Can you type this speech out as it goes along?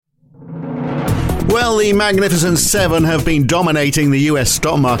Well, the Magnificent Seven have been dominating the US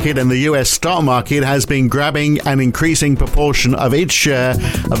stock market, and the US stock market has been grabbing an increasing proportion of its share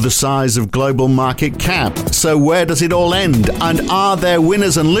of the size of global market cap. So where does it all end? And are there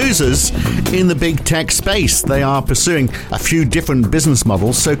winners and losers in the big tech space? They are pursuing a few different business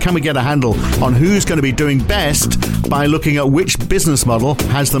models. So can we get a handle on who's going to be doing best by looking at which business model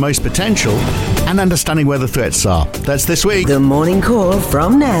has the most potential and understanding where the threats are? That's this week. The Morning Call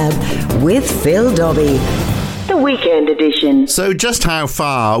from NAB with Phil Dobbie. The weekend edition. So just how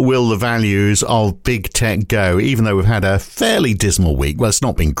far will the values of big tech go, even though we've had a fairly dismal week? Well, it's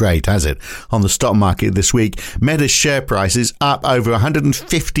not been great, has it? On the stock market this week, Meta's share price is up over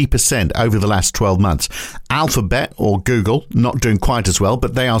 150% over the last 12 months. Alphabet, or Google, not doing quite as well,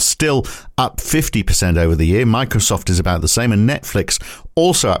 but they are still up 50% over the year. Microsoft is about the same, and Netflix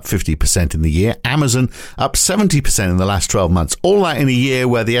also up 50% in the year. Amazon up 70% in the last 12 months. All that in a year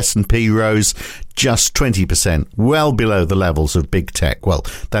where the S&P rose just 20%, well below the levels of big tech. Well,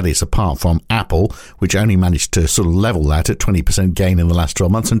 that is apart from Apple, which only managed to sort of level that at 20% gain in the last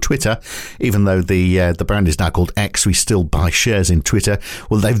 12 months. And Twitter, even though the brand is now called X, we still buy shares in Twitter.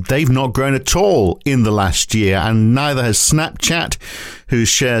 Well, they've not grown at all in the last year, and neither has Snapchat, whose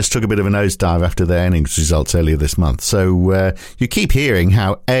shares took a bit of a nosedive after their earnings results earlier this month. So you keep hearing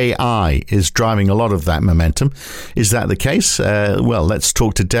how AI is driving a lot of that momentum. Is that the case? Well, let's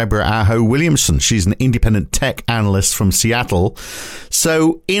talk to Deborah Aho Williamson. She's an independent tech analyst from Seattle.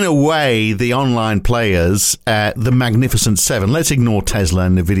 So in a way, the online players, the Magnificent Seven, let's ignore Tesla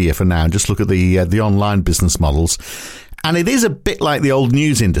and Nvidia for now and just look at the online business models. And it is a bit like the old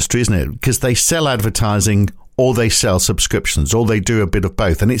news industry, isn't it? Because they sell advertising or they sell subscriptions, or they do a bit of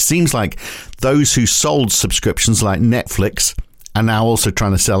both. And it seems like those who sold subscriptions like Netflix are now also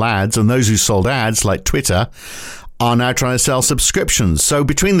trying to sell ads, and those who sold ads like Twitter are now trying to sell subscriptions. So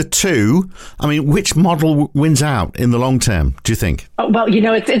between the two, I mean, which model wins out in the long term, do you think? Oh, well, you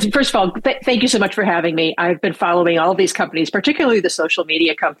know, it's first of all, thank you so much for having me. I've been following all of these companies, particularly the social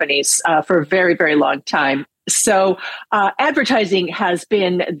media companies, for a very, very long time. So advertising has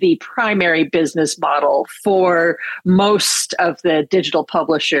been the primary business model for most of the digital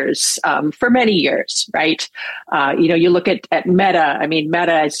publishers for many years, right? You look at Meta. I mean,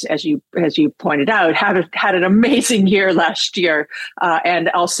 Meta, as you pointed out, had an amazing year last year, and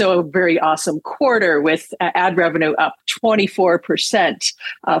also a very awesome quarter with ad revenue up 24%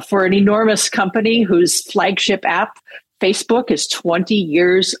 for an enormous company whose flagship app, Facebook, is 20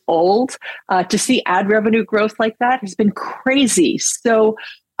 years old. To see ad revenue growth like that has been crazy. So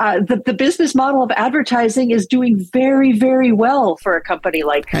the business model of advertising is doing very, very well for a company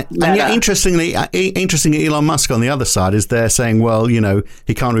like Meta. And yet, interestingly, Elon Musk on the other side is there saying, well, you know,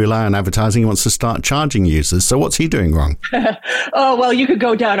 he can't rely on advertising. He wants to start charging users. So what's he doing wrong? Oh, well, you could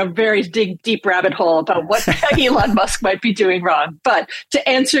go down a very deep rabbit hole about what Elon Musk might be doing wrong. But to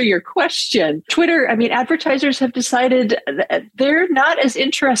answer your question, Twitter, I mean, advertisers have decided they're not as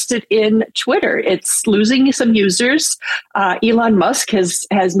interested in Twitter. It's losing some users. Elon Musk has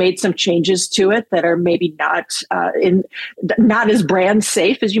made some changes to it that are maybe not as brand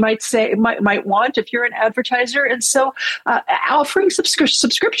safe as you might want if you're an advertiser. And so offering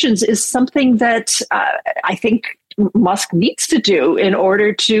subscriptions is something that I think Musk needs to do in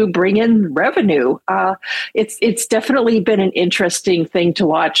order to bring in revenue. It's definitely been an interesting thing to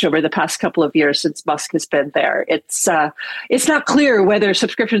watch over the past couple of years since Musk has been there. It's not clear whether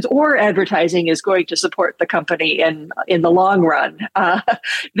subscriptions or advertising is going to support the company in the long run.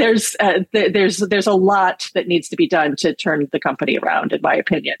 There's a lot that needs to be done to turn the company around, in my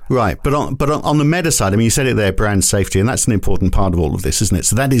opinion. Right, but on the Meta side, I mean, you said it there, brand safety, and that's an important part of all of this, isn't it?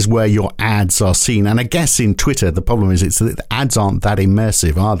 So that is where your ads are seen, and I guess in Twitter the problem is the ads aren't that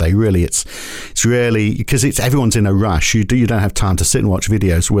immersive, are they? Really, it's really because everyone's in a rush. You don't have time to sit and watch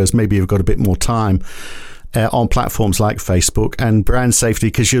videos, whereas maybe you've got a bit more time on platforms like Facebook. And brand safety,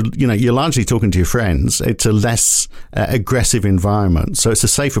 because you're largely talking to your friends. It's a less aggressive environment, so it's a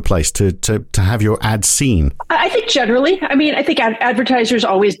safer place to have your ads seen. I think generally, I think advertisers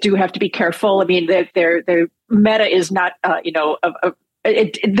always do have to be careful. I mean, their Meta is not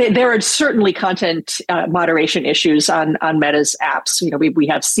there are certainly content moderation issues on Meta's apps. We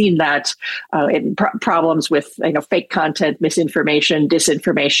have seen that in problems with fake content, misinformation,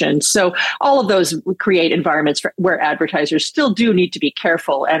 disinformation. So all of those create environments where advertisers still do need to be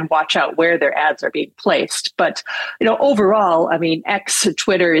careful and watch out where their ads are being placed. But overall, X,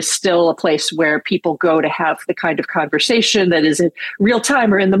 Twitter is still a place where people go to have the kind of conversation that is in real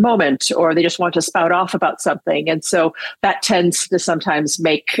time or in the moment, or they just want to spout off about something. And so that tends to sometimes sometimes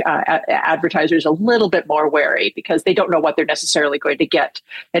make advertisers a little bit more wary because they don't know what they're necessarily going to get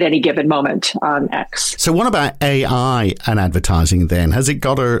at any given moment on X. So what about AI and advertising then? Has it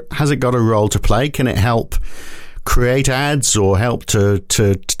got a role to play? Can it help create ads or help to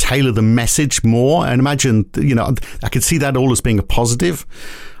tailor the message more? And imagine, I could see that all as being a positive.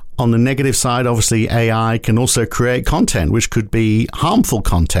 On the negative side, obviously, AI can also create content, which could be harmful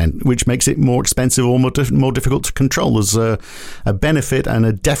content, which makes it more expensive or more difficult to control. There's a benefit and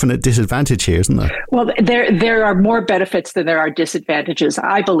a definite disadvantage here, isn't there? Well, there are more benefits than there are disadvantages,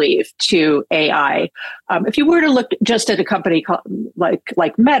 I believe, to AI. If you were to look just at a company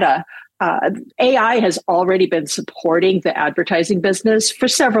like Meta, AI has already been supporting the advertising business for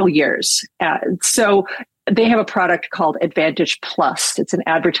several years. So they have a product called Advantage Plus. It's an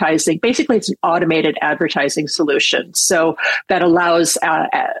basically it's an automated advertising solution. So that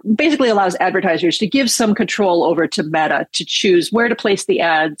basically allows advertisers to give some control over to Meta to choose where to place the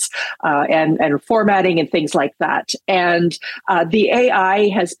ads and formatting and things like that. And the AI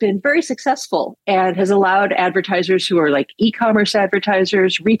has been very successful and has allowed advertisers who are like e-commerce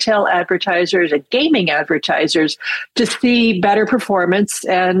advertisers, retail advertisers, and gaming advertisers to see better performance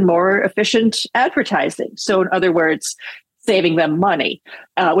and more efficient advertising. So in other words, saving them money,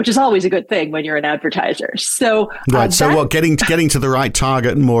 which is always a good thing when you're an advertiser. So, right. So what, getting to the right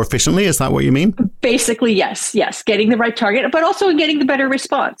target more efficiently? Is that what you mean? Basically, yes, getting the right target, but also getting the better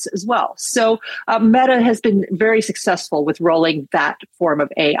response as well. So Meta has been very successful with rolling that form of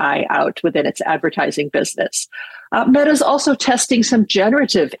AI out within its advertising business. Meta is also testing some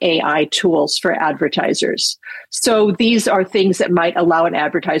generative AI tools for advertisers. So these are things that might allow an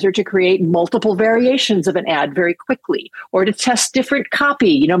advertiser to create multiple variations of an ad very quickly, or to test different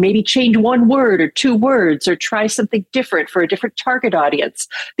copy, maybe change one word or two words, or try something different for a different target audience.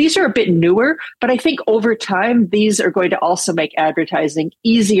 These are a bit newer, but I think over time, these are going to also make advertising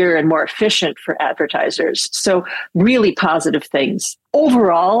easier and more efficient for advertisers. So really positive things.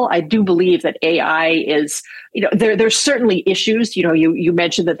 Overall, I do believe that AI is, there's certainly issues. You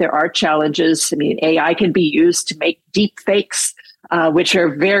mentioned that there are challenges. I mean, AI can be used to make deep fakes, which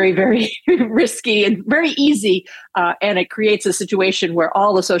are very, very risky and very easy. And it creates a situation where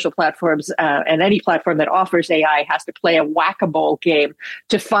all the social platforms and any platform that offers AI has to play a whack-a-mole game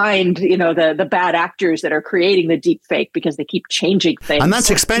to find, the bad actors that are creating the deep fake because they keep changing things. And that's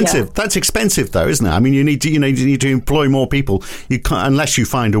expensive. Yeah. That's expensive, though, isn't it? I mean, you need to employ more people. You can't, unless you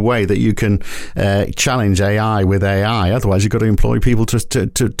find a way that you can challenge AI with AI. Otherwise, you've got to employ people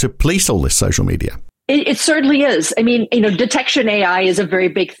to police all this social media. It certainly is. I mean, detection AI is a very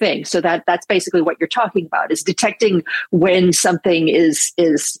big thing. So that's basically what you're talking about, is detecting when something is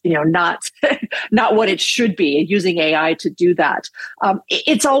not not what it should be, and using AI to do that.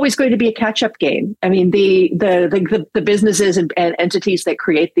 It's always going to be a catch-up game. I mean, the businesses and entities that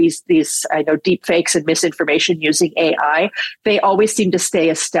create these deep fakes and misinformation using AI, they always seem to stay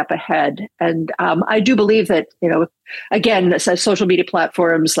a step ahead. And I do believe that again, social media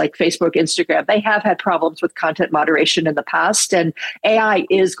platforms like Facebook, Instagram, they have had problems with content moderation in the past, and AI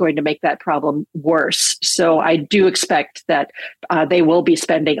is going to make that problem worse. So I do expect that they will be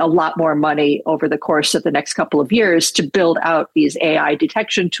spending a lot more money over the course of the next couple of years to build out these AI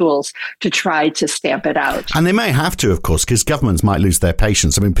detection tools to try to stamp it out. And they may have to, of course, because governments might lose their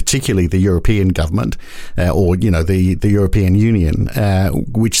patience. I mean, particularly the European government or, the European Union,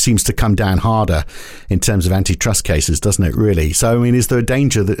 which seems to come down harder in terms of antitrust cases, doesn't it, really? So, I mean, is there a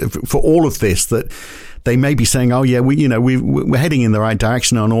danger that for all of this that they may be saying, oh, yeah, we're heading in the right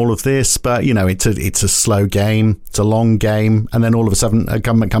direction on all of this, but, it's a slow game, it's a long game. And then all of a sudden a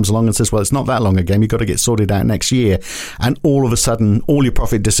government comes along and says, well, it's not that long a game. You've got to get sorted out next year. And all of a sudden, all your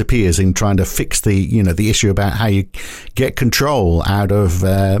profit disappears in trying to fix the issue about how you get control out of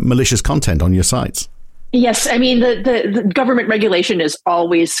malicious content on your sites. Yes, I mean the government regulation is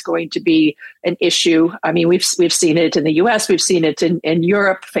always going to be an issue. I mean we've seen it in the U.S., we've seen it in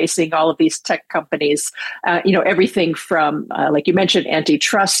Europe, facing all of these tech companies. Everything from like you mentioned,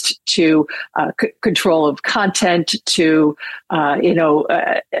 antitrust to control of content to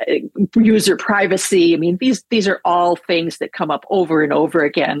user privacy. I mean these are all things that come up over and over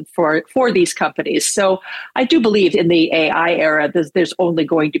again for these companies. So I do believe in the AI era, there's only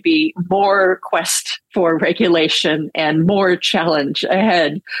going to be more quest for regulation and more challenge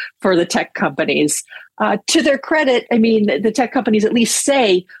ahead for the tech companies. To their credit, I mean, the tech companies at least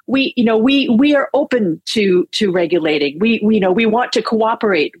say we are open to regulating. We want to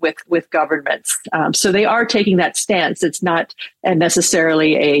cooperate with governments. So they are taking that stance. It's not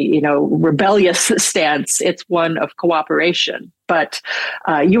necessarily a rebellious stance. It's one of cooperation. But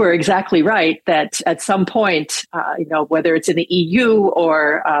you are exactly right that at some point, whether it's in the EU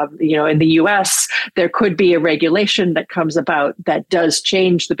or, in the US, there could be a regulation that comes about that does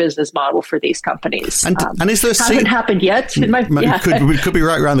change the business model for these companies. And is there hasn't happened yet? Could be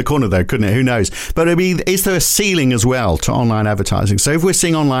right around the corner though, couldn't it? Who knows? But I mean, is there a ceiling as well to online advertising? So if we're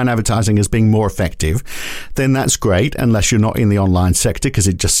seeing online advertising as being more effective, then that's great, unless you're not in the online sector, because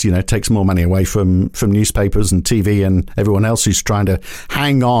it just, takes more money away from newspapers and TV and everyone else who's trying to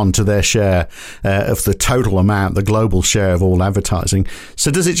hang on to their share of the total amount, the global share of all advertising.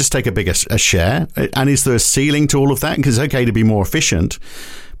 So does it just take a share? And is there a ceiling to all of that? Because it's okay to be more efficient,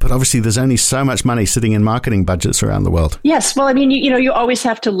 but obviously there's only so much money sitting in marketing budgets around the world. Yes. Well, I mean, you always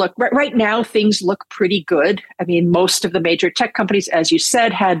have to look. Right now, things look pretty good. I mean, most of the major tech companies, as you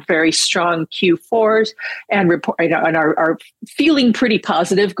said, had very strong Q4s and are feeling pretty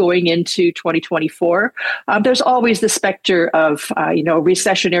positive going into 2024. There's always the specter of,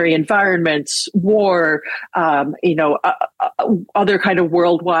 recessionary environments, war, other kind of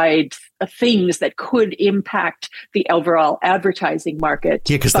worldwide things that could impact the overall advertising market.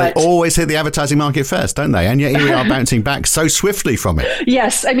 Yeah, because they always hit the advertising market first, don't they? And yet here we are bouncing back so swiftly from it.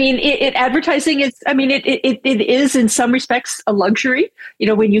 Yes, I mean, advertising is. I mean, it is in some respects a luxury.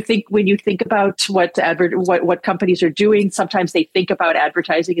 When you think about what companies are doing, sometimes they think about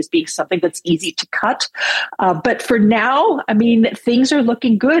advertising as being something that's easy to cut. But for now, I mean, things are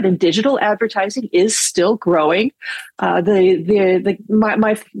looking good, and digital advertising is still growing. The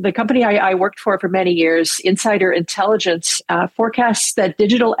company I worked for many years, Insider Intelligence, forecasts that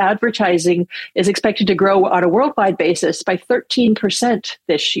digital advertising is expected to grow on a worldwide basis by 13%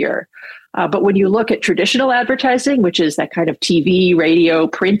 this year. But when you look at traditional advertising, which is that kind of TV, radio,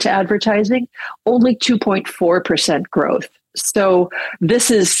 print advertising, only 2.4% growth. So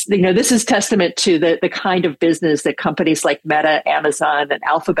this is testament to the kind of business that companies like Meta, Amazon, and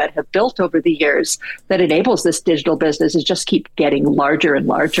Alphabet have built over the years that enables this digital business to just keep getting larger and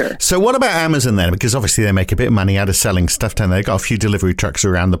larger. So what about Amazon then? Because obviously they make a bit of money out of selling stuff, don't they? They've got a few delivery trucks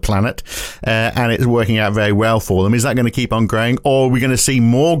around the planet, and it's working out very well for them. Is that going to keep on growing, or are we going to see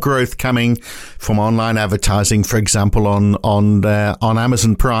more growth coming from online advertising, for example, on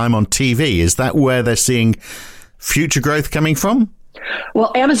Amazon Prime on TV? Is that where they're seeing future growth coming from?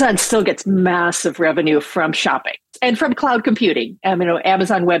 Well, Amazon still gets massive revenue from shopping and from cloud computing,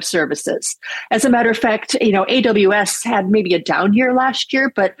 Amazon Web Services. As a matter of fact, AWS had maybe a down year last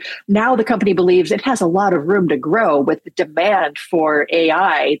year, but now the company believes it has a lot of room to grow with the demand for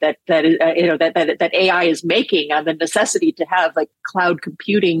AI that AI is making on the necessity to have like cloud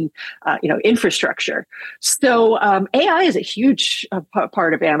computing, infrastructure. So AI is a huge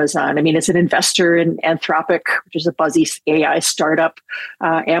part of Amazon. I mean, it's an investor in Anthropic, which is a buzzy AI startup.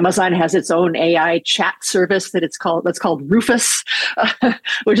 Amazon has its own AI chat service that's called Rufus,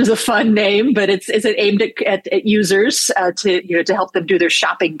 which is a fun name, but it's aimed at users to help them do their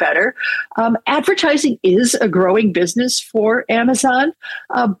shopping better. Advertising is a growing business for Amazon,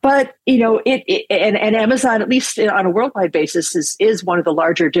 but and Amazon, at least on a worldwide basis, is one of the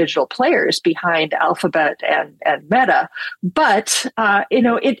larger digital players behind Alphabet and Meta. But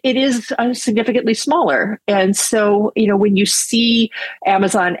it is significantly smaller, and so when you see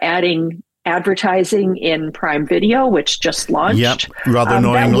Amazon adding advertising in Prime Video, which just launched. Yep, rather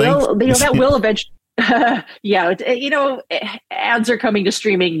annoyingly. That will eventually. Ads are coming to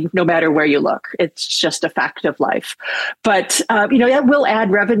streaming no matter where you look. It's just a fact of life. But, that will add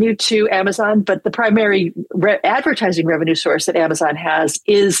revenue to Amazon. But the primary advertising revenue source that Amazon has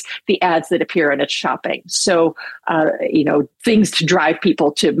is the ads that appear in its shopping. So, things to drive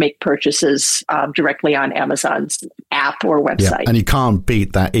people to make purchases directly on Amazon's app or website. Yeah, and you can't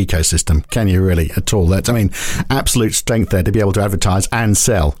beat that ecosystem, can you really, at all? That's, absolute strength there to be able to advertise and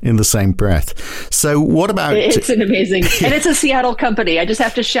sell in the same breath. So what about... It's an amazing... And it's a Seattle company. I just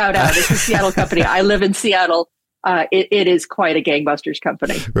have to shout out. It's a Seattle company. I live in Seattle. It is quite a gangbusters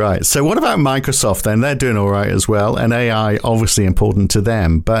company. Right. So what about Microsoft then? They're doing all right as well. And AI, obviously important to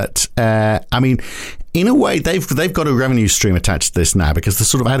them. But, in a way, they've got a revenue stream attached to this now because they're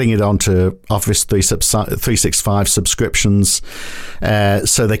sort of adding it onto Office 365 subscriptions,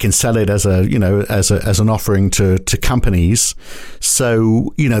 so they can sell it as an offering to companies.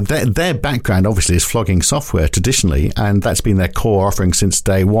 So their background obviously is flogging software traditionally, and that's been their core offering since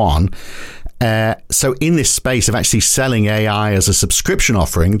day one. So in this space of actually selling AI as a subscription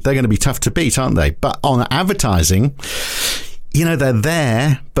offering, they're going to be tough to beat, aren't they? But on advertising, they're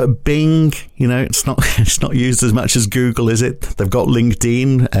there, but Bing, it's not used as much as Google, is it? They've got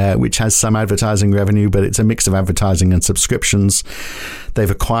LinkedIn, which has some advertising revenue, but it's a mix of advertising and subscriptions. They've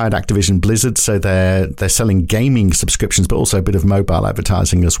acquired Activision Blizzard, so they're selling gaming subscriptions, but also a bit of mobile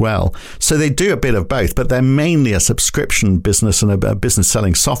advertising as well. So they do a bit of both, but they're mainly a subscription business and a business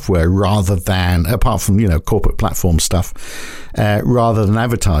selling software rather than, apart from, corporate platform stuff, rather than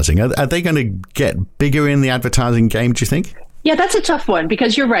advertising. Are they going to get bigger in the advertising game, do you think? Yeah, that's a tough one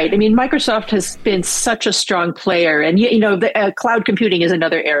because you're right. I mean, Microsoft has been such a strong player, and the cloud computing is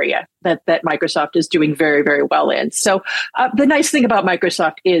another area that Microsoft is doing very, very well in. So the nice thing about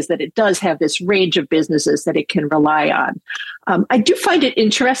Microsoft is that it does have this range of businesses that it can rely on. I do find it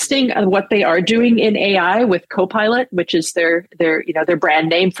interesting what they are doing in AI with Copilot, which is their brand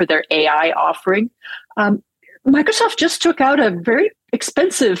name for their AI offering. Microsoft just took out a very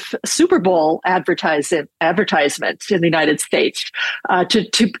expensive Super Bowl advertisement in the United States to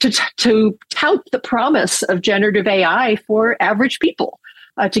tout the promise of generative AI for average people,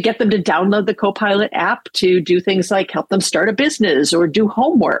 to get them to download the Copilot app to do things like help them start a business or do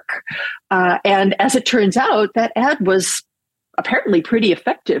homework. And as it turns out, that ad was apparently pretty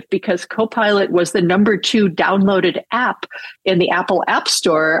effective because Copilot was the number 2 downloaded app in the Apple App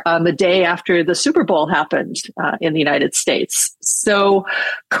Store on the day after the Super Bowl happened in the United States. So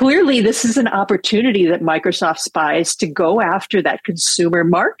clearly this is an opportunity that Microsoft spies to go after that consumer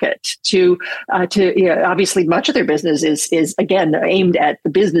market to obviously much of their business is again aimed at the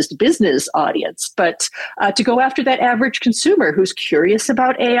business to business audience, but to go after that average consumer who's curious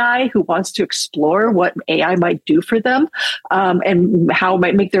about AI, who wants to explore what AI might do for them, and how it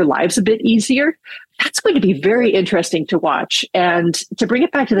might make their lives a bit easier. That's going to be very interesting to watch. And to bring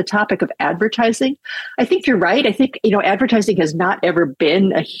it back to the topic of advertising, I think you're right. I think, advertising has not ever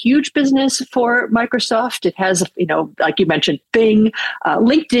been a huge business for Microsoft. It has, like you mentioned, Bing.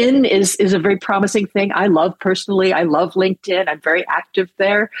 LinkedIn is a very promising thing. I love LinkedIn. I'm very active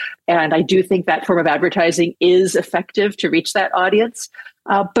there. And I do think that form of advertising is effective to reach that audience.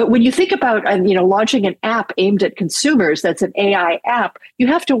 But when you think about, launching an app aimed at consumers, that's an AI app, you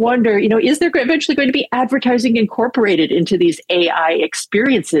have to wonder, is there eventually going to be advertising incorporated into these AI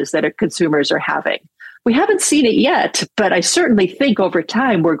experiences that consumers are having? We haven't seen it yet, but I certainly think over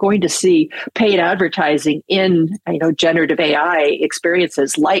time we're going to see paid advertising in generative AI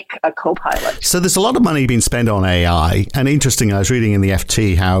experiences like a Copilot. So there's a lot of money being spent on AI, and interesting, I was reading in the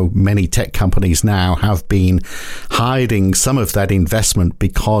FT how many tech companies now have been hiding some of that investment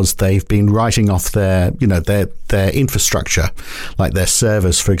because they've been writing off their infrastructure, like their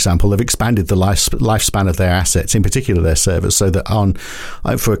servers, for example. They've expanded the lifespan of their assets, in particular their servers, so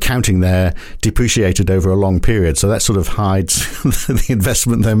that for accounting they're depreciated over a long period. So that sort of hides the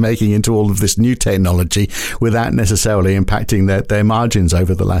investment they're making into all of this new technology without necessarily impacting their margins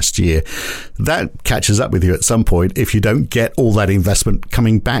over the last year. That catches up with you at some point if you don't get all that investment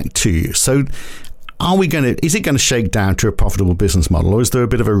coming back to you. So is it going to shake down to a profitable business model, or is there a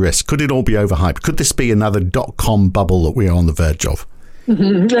bit of a risk? Could it all be overhyped? Could this be another .com bubble that we're on the verge of?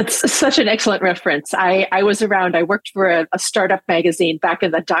 Mm-hmm. That's such an excellent reference. I was around, I worked for a startup magazine back in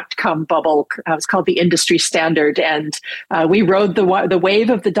the .com bubble. It was called the Industry Standard. And we rode the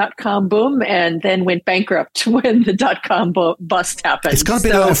wave of the .com boom and then went bankrupt when the .com bust happened. It's got a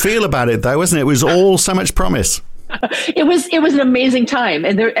bit of a feel about it, though, isn't it? It was all so much promise. It was an amazing time,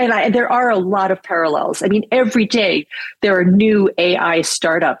 and there are a lot of parallels. I mean, every day there are new AI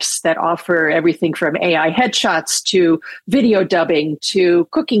startups that offer everything from AI headshots to video dubbing to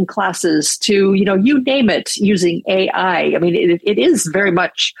cooking classes to you name it using AI. I mean, it is very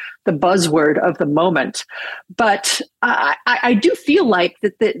much the buzzword of the moment. But I do feel like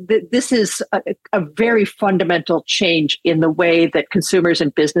that this is a very fundamental change in the way that consumers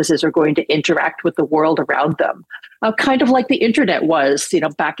and businesses are going to interact with the world around them. Kind of like the internet was,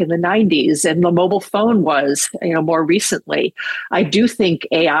 back in the 90s, and the mobile phone was, more recently. I do think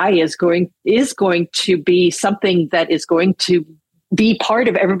AI is going to be something that is going to be part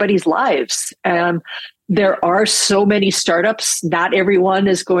of everybody's lives. There are so many startups. Not everyone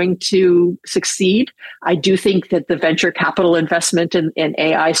is going to succeed. I do think that the venture capital investment in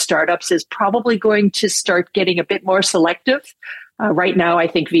AI startups is probably going to start getting a bit more selective. Right now, I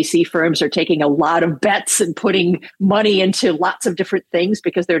think VC firms are taking a lot of bets and putting money into lots of different things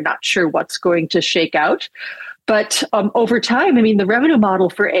because they're not sure what's going to shake out. But over time, I mean, the revenue model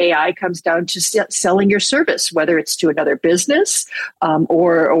for AI comes down to selling your service, whether it's to another business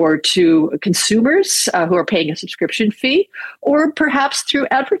or to consumers who are paying a subscription fee, or perhaps through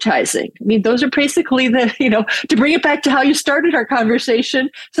advertising. I mean, those are basically to bring it back to how you started our conversation,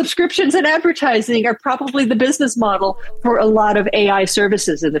 subscriptions and advertising are probably the business model for a lot of AI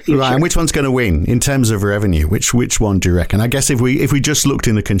services in the future. Right, and which one's going to win in terms of revenue? Which one do you reckon? I guess if we just looked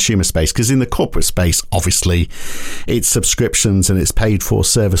in the consumer space, because in the corporate space, obviously, it's subscriptions and it's paid for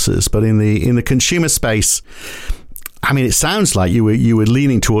services, but in the consumer space, I mean, it sounds like you were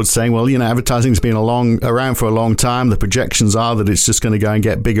leaning towards saying, well, advertising's been around for a long time. The projections are that it's just going to go and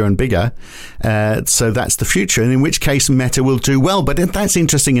get bigger and bigger. So that's the future. And in which case Meta will do well. But that's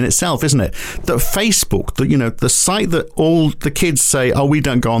interesting in itself, isn't it? That Facebook, the site that all the kids say, oh, we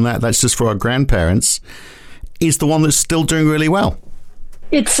don't go on that. That's just for our grandparents, is the one that's still doing really well.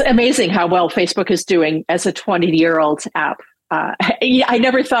 It's amazing how well Facebook is doing as a 20-year-old app. I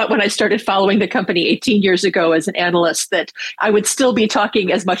never thought when I started following the company 18 years ago as an analyst that I would still be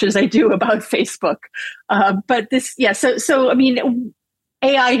talking as much as I do about Facebook. But this, so I mean,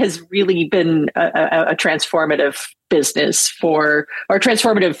 AI has really been a transformative business or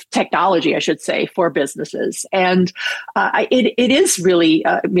transformative technology, I should say, for businesses. And it is really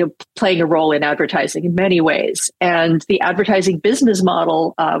playing a role in advertising in many ways. And the advertising business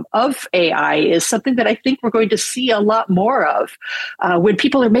model of AI is something that I think we're going to see a lot more of. When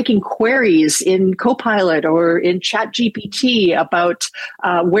people are making queries in Copilot or in ChatGPT about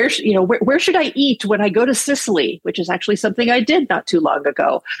where should I eat when I go to Sicily, which is actually something I did not too long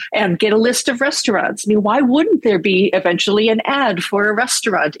ago, and get a list of restaurants. I mean, why wouldn't there be eventually an ad for a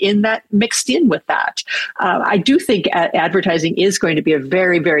restaurant mixed in with that? I do think advertising is going to be a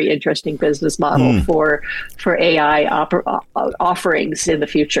very, very interesting business model for AI offerings in the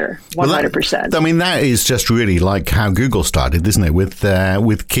future. 100%. I mean, that is just really like how Google started, isn't it? With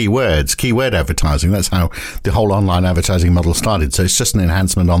keywords, keyword advertising. That's how the whole online advertising model started. So it's just an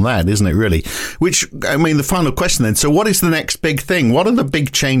enhancement on that, isn't it? Really? Which, I mean, the final question then. So what is the next big thing? What are the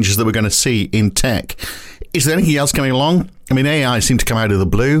big changes that we're going to see in tech? Is there anything else coming along? I mean, AI seemed to come out of the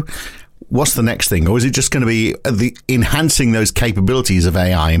blue. What's the next thing? Or is it just going to be enhancing those capabilities of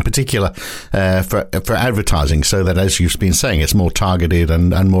AI, in particular for advertising, so that, as you've been saying, it's more targeted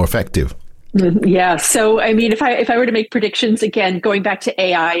and more effective? Yeah. So, I mean, if I were to make predictions, again, going back to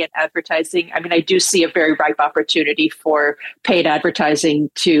AI and advertising, I mean, I do see a very ripe opportunity for paid advertising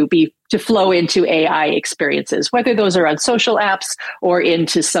to flow into AI experiences, whether those are on social apps or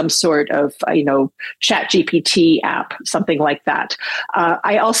into some sort of, ChatGPT app, something like that.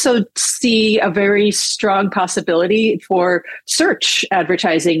 I also see a very strong possibility for search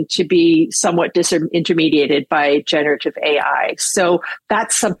advertising to be somewhat disintermediated by generative AI. So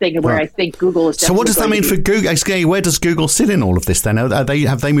that's something where I think Google is definitely. So what does that mean for Google? Where does Google sit in all of this then?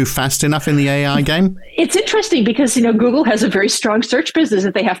 Have they moved fast enough in the AI game? It's interesting because, Google has a very strong search business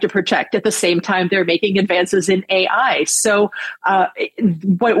that they have to protect. At the same time, they're making advances in AI. So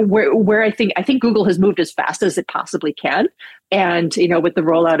where I think Google has moved as fast as it possibly can. And, with the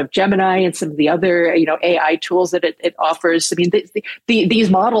rollout of Gemini and some of the other, AI tools that it offers, I mean,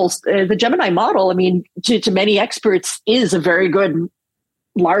 these models, the Gemini model, I mean, to many experts is a very good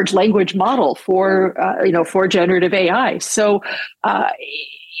large language model for generative AI. So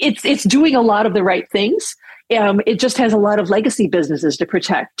it's doing a lot of the right things. It just has a lot of legacy businesses to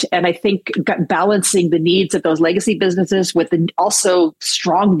protect. And I think balancing the needs of those legacy businesses with the also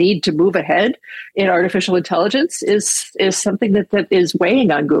strong need to move ahead in artificial intelligence is something that is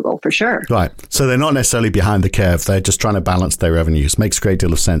weighing on Google for sure. Right. So they're not necessarily behind the curve. They're just trying to balance their revenues. Makes a great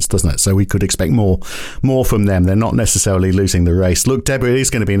deal of sense, doesn't it? So we could expect more from them. They're not necessarily losing the race. Look, Deborah, it is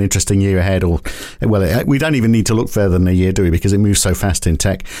going to be an interesting year ahead. We don't even need to look further than a year, do we? Because it moves so fast in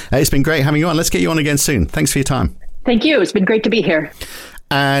tech. It's been great having you on. Let's get you on again soon. Thanks for your time. Thank you. It's been great to be here.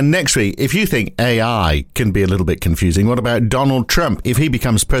 And next week, if you think AI can be a little bit confusing, what about Donald Trump? If he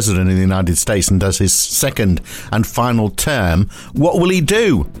becomes president of the United States and does his second and final term, what will he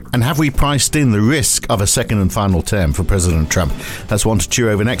do? And have we priced in the risk of a second and final term for President Trump? That's one to chew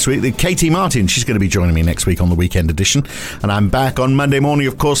over next week. Katie Martin, she's going to be joining me next week on the Weekend Edition. And I'm back on Monday morning,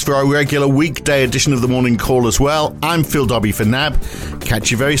 of course, for our regular weekday edition of the Morning Call as well. I'm Phil Dobbie for NAB. Catch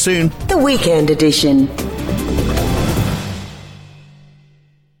you very soon. The Weekend Edition.